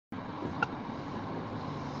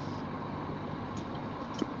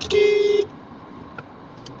Hello,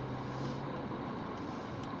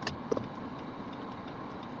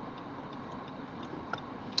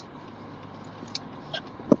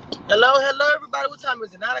 hello, everybody. What time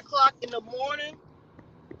is it? 9 o'clock in the morning.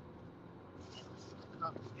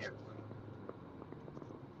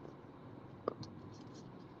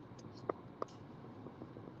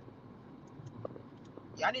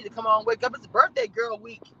 Y'all need to come on, wake up. It's birthday girl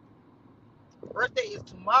week. Birthday is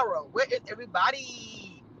tomorrow. Where is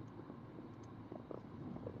everybody?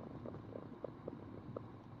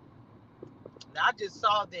 Now, I just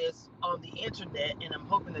saw this on the internet, and I'm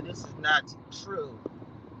hoping that this is not true.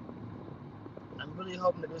 I'm really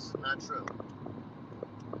hoping that this is not true.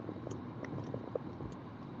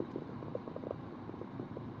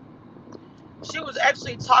 She was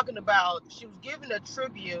actually talking about, she was giving a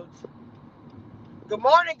tribute. Good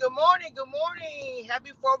morning, good morning, good morning.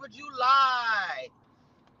 Happy 4th of July.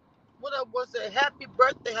 What up was it? Happy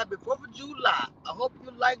birthday, happy 4th of July. I hope you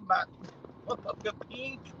like my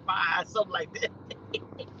pink pie, something like that.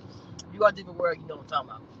 You got a different word, you know what I'm talking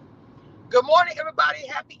about. Good morning, everybody.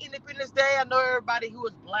 Happy Independence Day. I know everybody who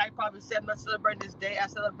is black probably said I'm not celebrating this day. I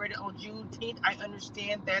celebrated on Juneteenth. I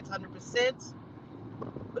understand that's 100%.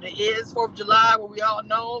 But it is 4th of July, where we all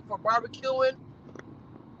know for barbecuing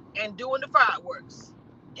and doing the fireworks.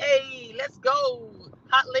 Hey, let's go.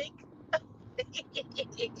 Hot link.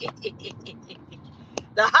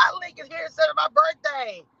 The hot link is here to celebrate my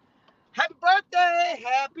birthday. Happy birthday.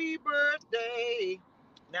 Happy birthday.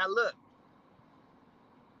 Now, look.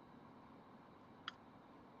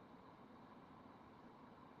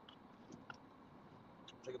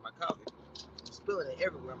 Drinking my coffee. Spilling it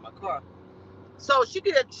everywhere in my car. So she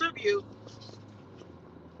did a tribute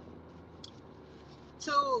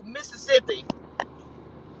to Mississippi,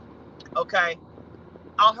 okay,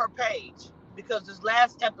 on her page, because this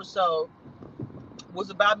last episode was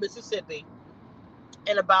about Mississippi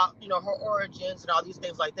and about, you know, her origins and all these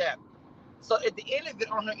things like that. So at the end of it,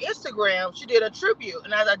 on her Instagram, she did a tribute,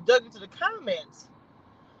 and as I dug into the comments,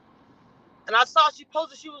 and I saw she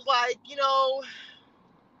posted, she was like, you know,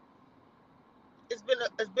 it's been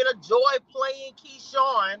a joy playing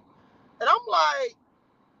Keyshawn, and I'm like,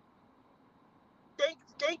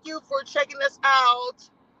 thank you for checking us out.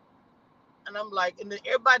 And I'm like, and then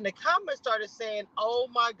everybody in the comments started saying, oh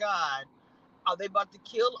my God, are they about to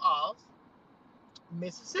kill off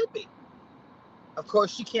Mississippi? Of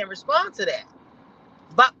course, she can't respond to that.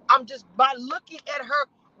 But I'm just, by looking at her,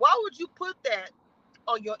 why would you put that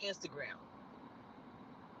on your Instagram?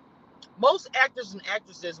 Most actors and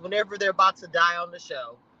actresses, whenever they're about to die on the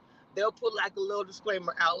show, they'll put like a little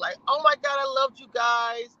disclaimer out, like, oh my God, I loved you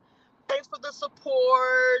guys. Thanks for the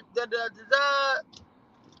support. Da, da, da, da.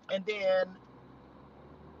 And then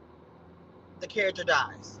the character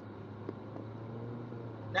dies.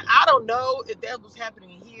 Now, I don't know if that was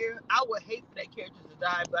happening here. I would hate for that character to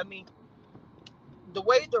die, but I mean, the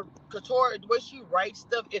way the way she writes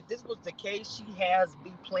stuff, if this was the case, she has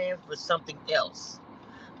big plans for something else.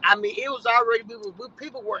 I mean, it was already,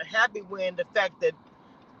 people weren't happy when the fact that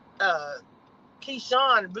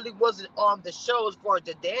Keyshawn really wasn't on the show as far as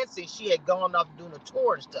the dancing. She had gone off doing a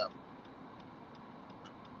tour and stuff.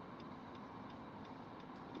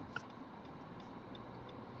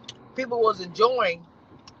 People was enjoying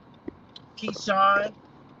Keyshawn.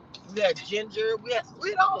 We had Ginger. We had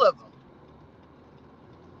all of them.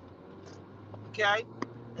 Okay?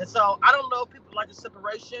 And so I don't know if people like the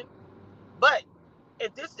separation, but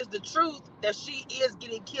if this is the truth that she is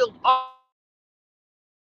getting killed off,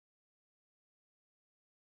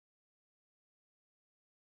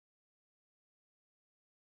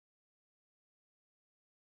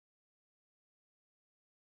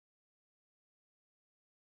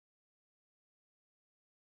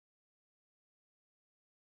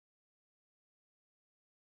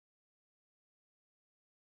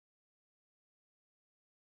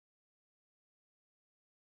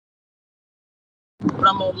 but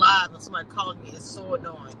I'm on live and somebody calling me. It's so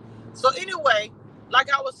annoying. So anyway,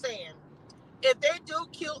 like I was saying, if they do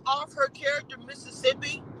kill off her character,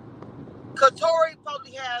 Mississippi, Katori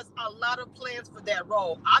probably has a lot of plans for that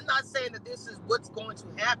role. I'm not saying that this is what's going to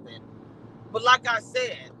happen, but like I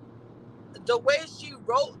said, the way she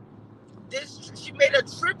wrote this, she made a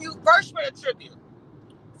tribute.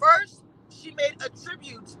 First, she made a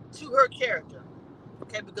tribute to her character,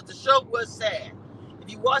 okay, because the show was sad. If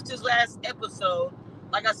you watch this last episode,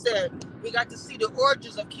 like I said, we got to see the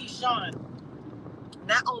origins of Keyshawn.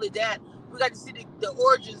 Not only that, we got to see the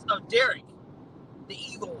origins of Derek, the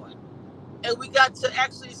evil one. And we got to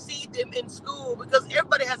actually see them in school, because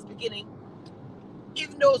everybody has a beginning.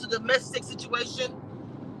 Even though it's a domestic situation,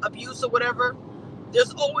 abuse or whatever,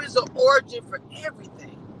 There's always an origin for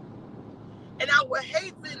everything. And I would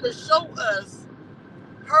hate for them to show us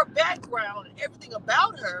her background and everything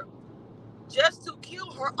about her just to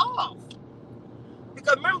kill her off.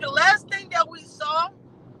 Because remember, the last thing that we saw,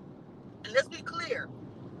 and let's be clear,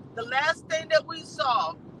 the last thing that we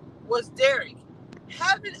saw was Derek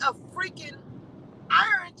having a freaking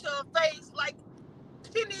iron to her face like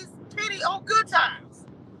Penny on Good Times.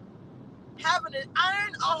 Having an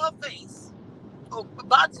iron on her face, or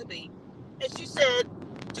about to be. And she said,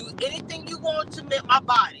 do anything you want to make my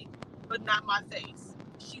body, but not my face.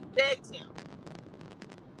 She begged him.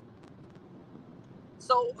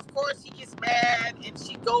 So, of course, he gets mad, and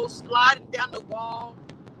she goes sliding down the wall,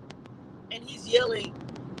 and he's yelling,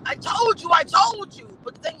 I told you.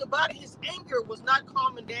 But the thing about it, his anger was not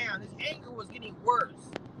calming down. His anger was getting worse.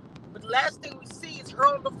 But the last thing we see is her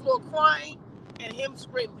on the floor crying and him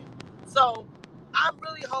screaming. So, I'm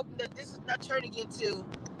really hoping that this is not turning into,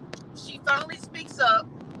 she finally speaks up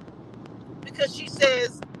because she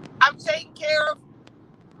says, I'm taking care of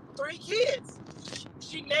 3 kids.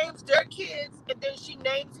 She names their kids, and then she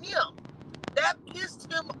names him. That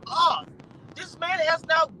pissed him off. This man has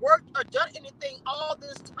not worked or done anything all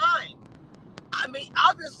this time. I mean,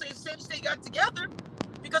 obviously, since they got together,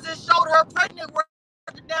 because it showed her pregnant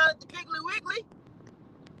working down at the Piggly Wiggly.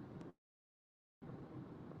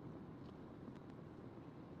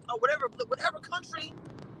 Or whatever country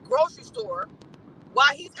grocery store,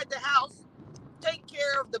 while he's at the house taking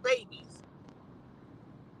care of the babies.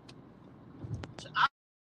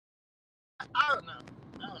 I don't know.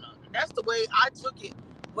 That's the way I took it.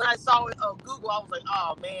 When I saw it on Google, I was like,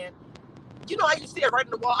 oh, man. You know how you see it right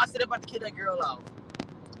in the wall? I said, I'm about to kill that girl off.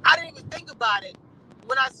 I didn't even think about it.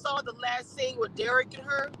 When I saw the last scene with Derek and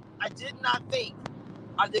her, I did not think,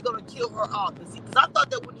 are they going to kill her off? Because I thought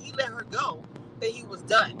that when he let her go, that he was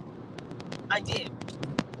done. I did.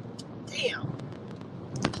 Damn.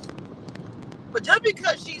 But just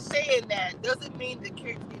because she's saying that doesn't mean the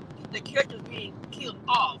character's being killed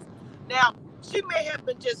off. Now, she may have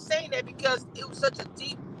been just saying that because it was such a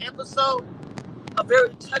deep episode, a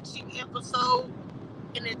very touching episode,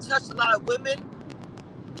 and it touched a lot of women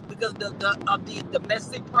because of the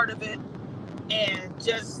domestic part of it, and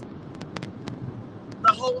just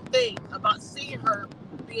the whole thing about seeing her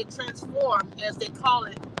being transformed, as they call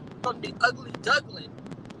it, from the ugly duckling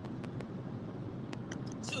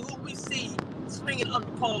to who we see swinging on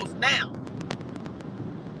the poles now.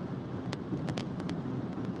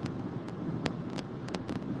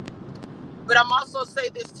 But I'm also say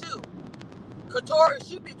this too. Katori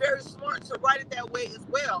should be very smart to write it that way as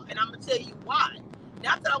well. And I'm going to tell you why.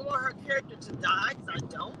 Not that I want her character to die, because I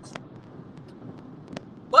don't.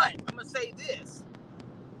 But I'm going to say this.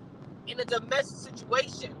 In a domestic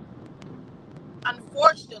situation,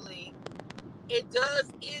 unfortunately, it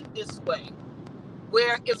does end this way.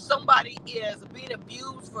 Where if somebody is being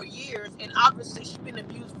abused for years, and obviously she's been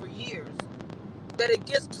abused for years, that it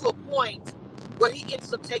gets to a point where he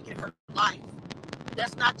ends up taking her life.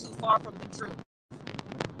 That's not too far from the truth.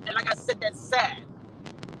 And like I said, that's sad,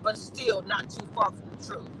 but still not too far from the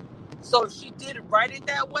truth. So if she did write it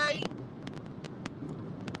that way,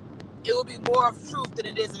 it will be more of truth than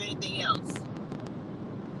it is of anything else.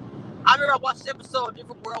 I remember I watched an episode of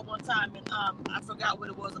Different World one time, and I forgot what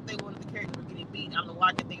it was. I think one of the characters was getting beat. I don't know why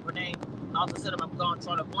I can't think of her name. All of a sudden, I'm gone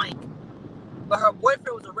trying to blank. But her boyfriend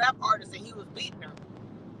was a rap artist, and he was beating her.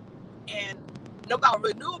 And nobody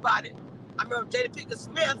really knew about it. I remember Jada Pinkett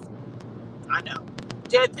Smith. I know.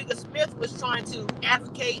 Jada Pinkett Smith was trying to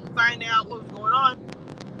advocate and find out what was going on.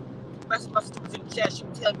 My sister was in the chat. She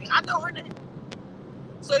would tell me, I know her name.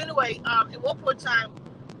 So anyway, at one point in time,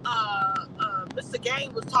 Mr.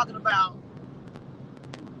 Gang was talking about,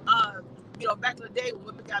 back in the day when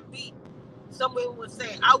women got beat, some women would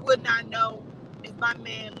say, I would not know if my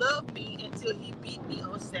man loved me until he beat me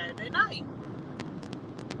on Saturday night.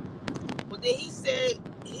 But then he said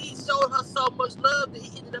he showed her so much love that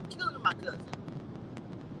he ended up killing my cousin.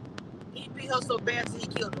 He beat her so bad that he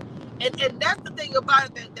killed her. And that's the thing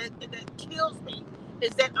about it that kills me,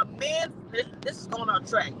 is that a man, this is going on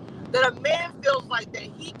track, that a man feels like that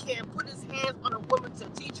he can put his hands on a woman to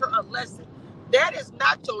teach her a lesson. That is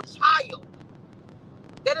not your child.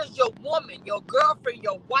 That is your woman, your girlfriend,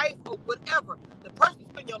 your wife, or whatever. The person you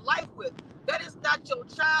spend your life with. That is not your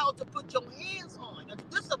child to put your hands on. It's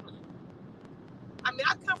discipline. I mean,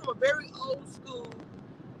 I come from a very old school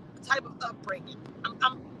type of upbringing.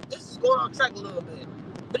 This is going on track a little bit.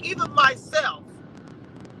 But even myself,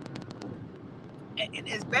 and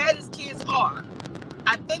as bad as kids are,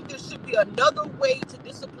 I think there should be another way to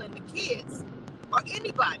discipline the kids or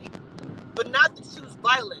anybody but not to choose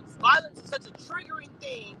violence. Violence is such a triggering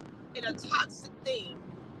thing and a toxic thing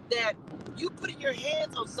that you putting your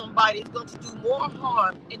hands on somebody is going to do more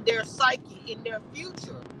harm in their psyche, in their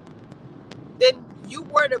future, than you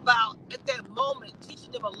worried about at that moment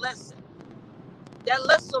teaching them a lesson. That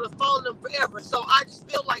lesson will follow them forever. So I just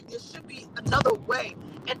feel like there should be another way.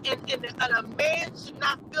 And a man should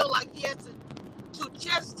not feel like he has to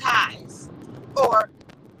chastise or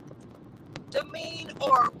demean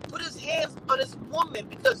or put his hands on his woman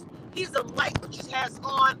because he doesn't like what she has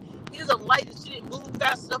on. He doesn't like that she didn't move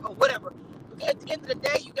fast enough or whatever. Because at the end of the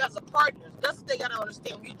day, you guys are partners. That's the thing I don't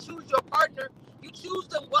understand. When you choose your partner, you choose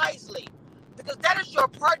them wisely. Because that is your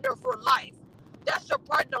partner for life. That's your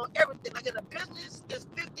partner on everything. Like in a business, it's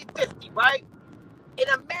 50-50, right? In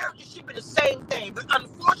a marriage, it should be the same thing. But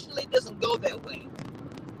unfortunately, it doesn't go that way.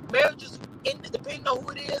 Marriages, depending on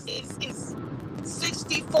who it is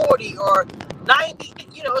 60-40 or 90.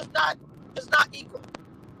 You know, it's not equal.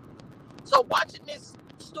 So watching the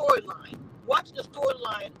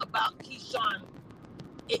storyline about Keyshawn,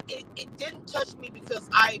 it didn't touch me because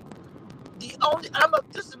this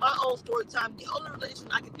is my own story time. The only relation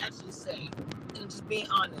I can actually say, and just being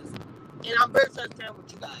honest, and I'm very transparent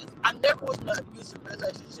with you guys, I never was in an abusive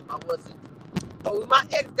relationship. I wasn't. But when my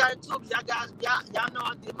ex got into it, y'all know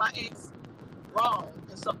I did my ex wrong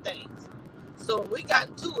in some things. So we got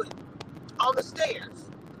into it on the stairs,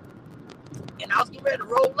 and I was getting ready to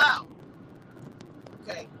roll out.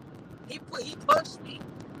 Okay, he punched me,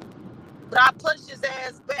 but I punched his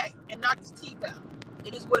ass back and knocked his teeth out.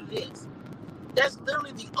 It is what it is. That's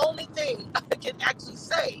literally the only thing I can actually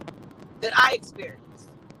say that I experienced.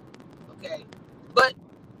 Okay, but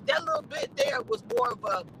that little bit there was more of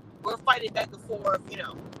a we're fighting back and forth, you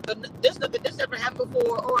know. But this never happened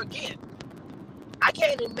before or again. I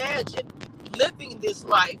can't imagine living this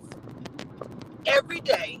life every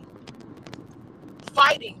day,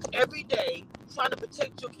 fighting every day, trying to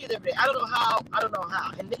protect your kid every day. I don't know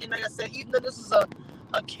how. And like I said, even though this is a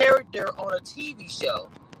character on a TV show,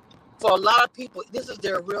 for a lot of people, this is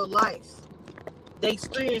their real life. They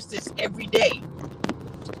experience this every day.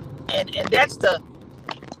 And that's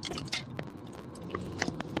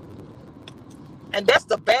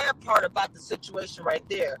the bad part about the situation right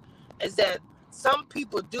there, is that some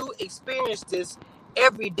people do experience this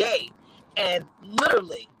every day, and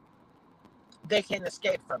literally they can't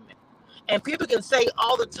escape from it. And people can say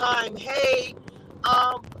all the time, hey,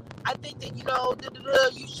 I think that,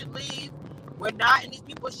 you should leave. We're not in these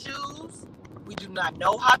people's shoes. We do not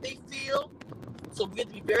know how they feel. So we have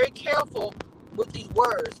to be very careful with these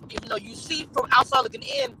words. Even though you see from outside looking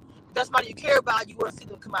in, if that's somebody you care about, you want to see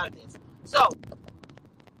them come out of this. So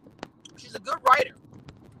she's a good writer.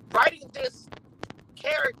 Writing this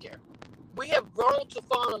character, we have grown to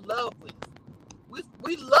fall in love with.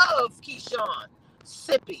 We love Keyshawn,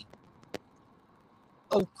 Sippy,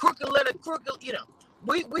 crooked,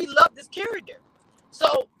 we love this character.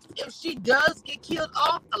 So if she does get killed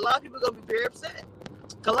off, a lot of people are going to be very upset.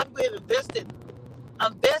 A lot of people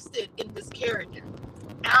have invested in this character.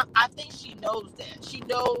 And I think she knows that. She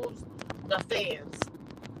knows the fans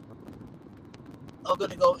are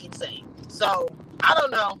going to go insane. So I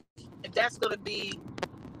don't know if that's going to be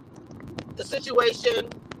the situation,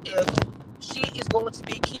 if she is going to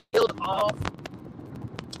be killed off.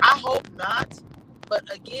 I hope not.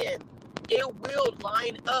 But again, it will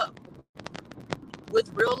line up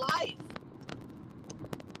with real life.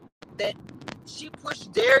 That she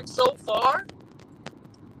pushed Derek so far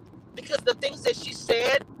because the things that she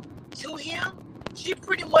said to him, she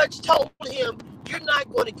pretty much told him, you're not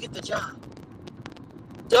going to get the job.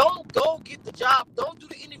 Don't go get the job. Don't do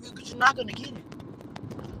the interview because you're not going to get it.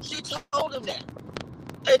 She told him that.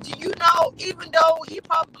 And do you know, even though he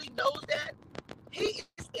probably knows that, he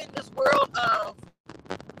is in this world of,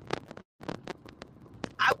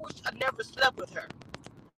 I wish I never slept with her.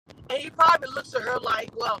 And he probably looks at her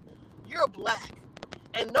like, well, you're black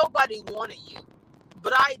and nobody wanted you,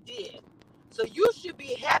 but I did. So you should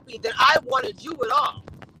be happy that I wanted you at all.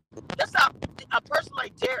 That's how a person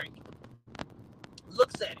like Derek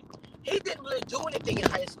looks at it. He didn't really do anything in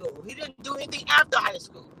high school. He didn't do anything after high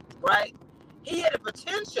school, right? He had a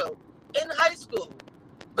potential in high school,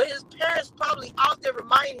 but his parents probably out there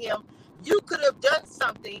reminding him, you could have done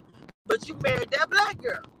something, but you married that black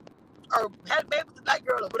girl, or had a baby with the black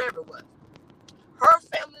girl, or whatever it was. Her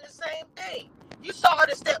family, the same thing. You saw her,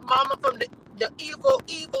 the stepmama from the evil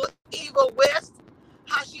West,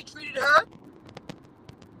 how she treated her.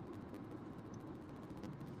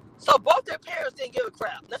 So both their parents didn't give a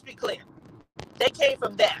crap. Let's be clear. They came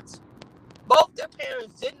from that. Both their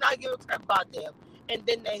parents did not give a crap about them, and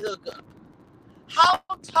then they hook up. How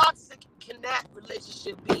toxic can that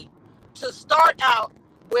relationship be? To start out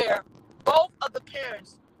where both of the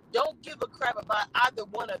parents don't give a crap about either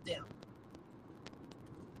one of them.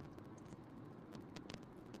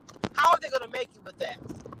 How are they going to make it with that?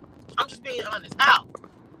 I'm just being honest. How?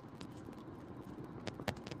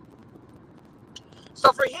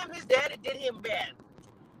 So for him, his daddy did him bad.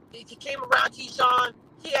 He came around Keyshawn,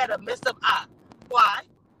 he had a messed up eye. Why?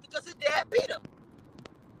 Because his dad beat him.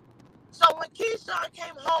 So when Keyshawn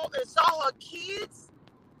came home and saw her kids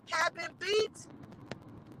have been beat,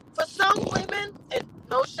 for some women, and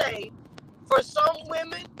no shade, for some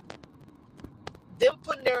women, them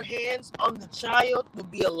putting their hands on the child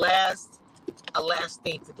would be a last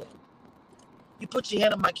thing for them. You put your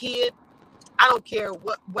hand on my kid, I don't care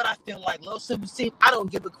what I feel like, low self-esteem, I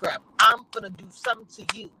don't give a crap. I'm gonna do something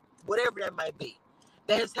to you, whatever that might be.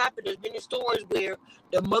 That has happened. There's many stories where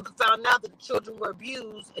the mother found out that the children were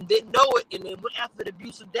abused and didn't know it, and then went after the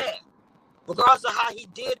abusive dad, regardless of how he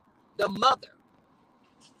did the mother.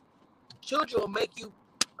 Children will make you,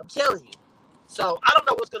 I'm telling you. So I don't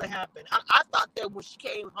know what's going to happen. I thought that when she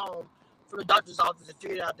came home from the doctor's office and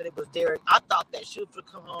figured out that it was Derek, I thought that she would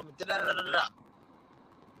come home and da-da-da-da-da.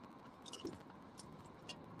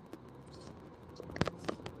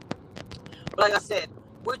 But like I said,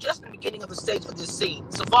 we're just in the beginning of the stage of this scene.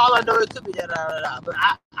 So for all I know, it could be da-da-da-da. But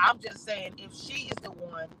I'm just saying, if she is the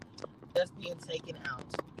one that's being taken out,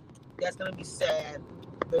 that's going to be sad,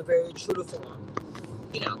 but very true to form.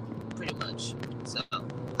 You know, pretty much. So I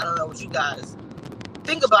don't know what you guys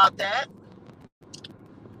think about that.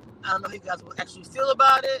 I don't know how you guys will actually feel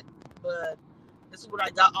about it, but this is what I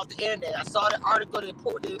got off the internet. I saw the article that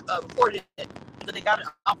reported it, that they got it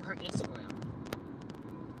off her Instagram.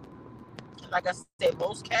 Like I said,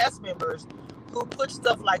 most cast members who put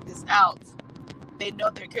stuff like this out, they know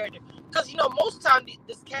their character. Because, you know, most time,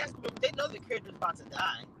 this cast member, they know their character is about to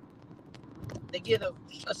die. They get a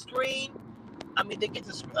screen. I mean, they get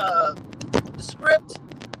the script.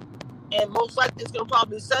 And most likely it's going to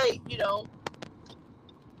probably say, you know,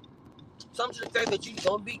 something to the fact that you're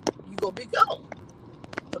going to be gone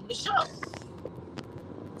from the show.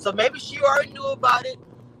 So maybe she already knew about it.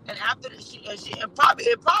 And after and probably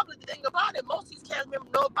the thing about it, most of these cast members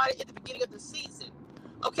know about it at the beginning of the season.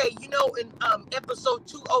 Okay, you know, in episode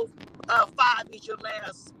 205 is your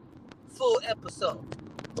last full episode.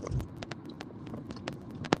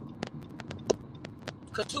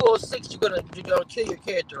 Because 206, you're gonna kill your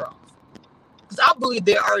character off. Because I believe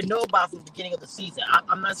they already know about it from the beginning of the season.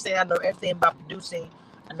 I'm not saying I know everything about producing.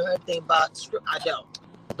 I know everything about script. I don't.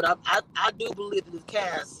 But I do believe that the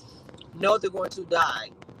cast know they're going to die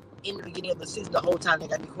in the beginning of the season. The whole time they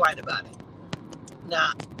gotta be quiet about it.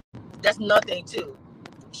 Now, that's nothing too.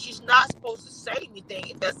 She's not supposed to say anything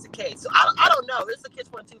if that's the case. So I don't know. It's a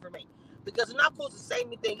catch-22 for me, because they're not supposed to say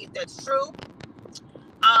anything if that's true.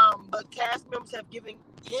 But cast members have given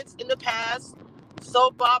hints in the past,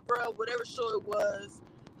 soap opera, whatever show it was,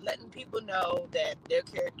 letting people know that their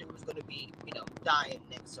character was going to be, you know, dying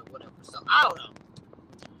next or whatever. So I don't know.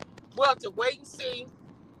 We'll have to wait and see.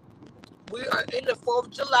 We are in the 4th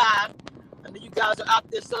of July. I know you guys are out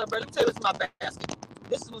there celebrating. Let me tell you what's in my basket.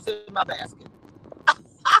 This is what's in my basket.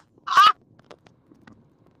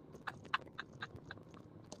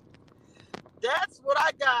 That's what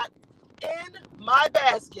I got in my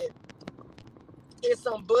basket. It's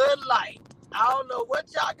some Bud Light. I don't know what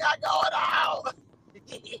y'all got going on.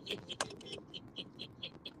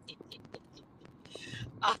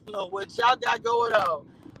 I don't know what y'all got going on.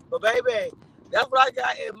 But baby, that's what I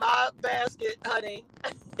got in my basket, honey.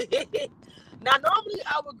 Now, normally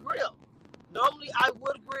I would grill.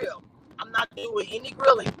 I'm not doing any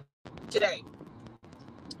grilling today.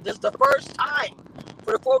 This is the first time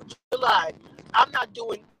for the 4th of July. I'm not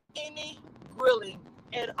doing any grilling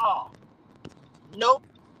at all. Nope.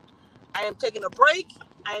 I am taking a break.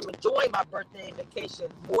 I am enjoying my birthday and vacation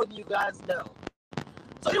more than you guys know.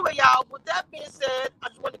 So anyway, y'all, with that being said, I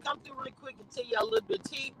just want to come through really quick and tell you a little bit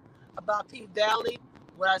of tea about Pvalley,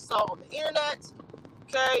 what I saw on the internet.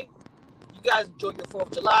 Okay? You guys enjoy your 4th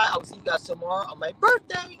of July. I will see you guys tomorrow on my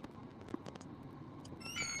birthday.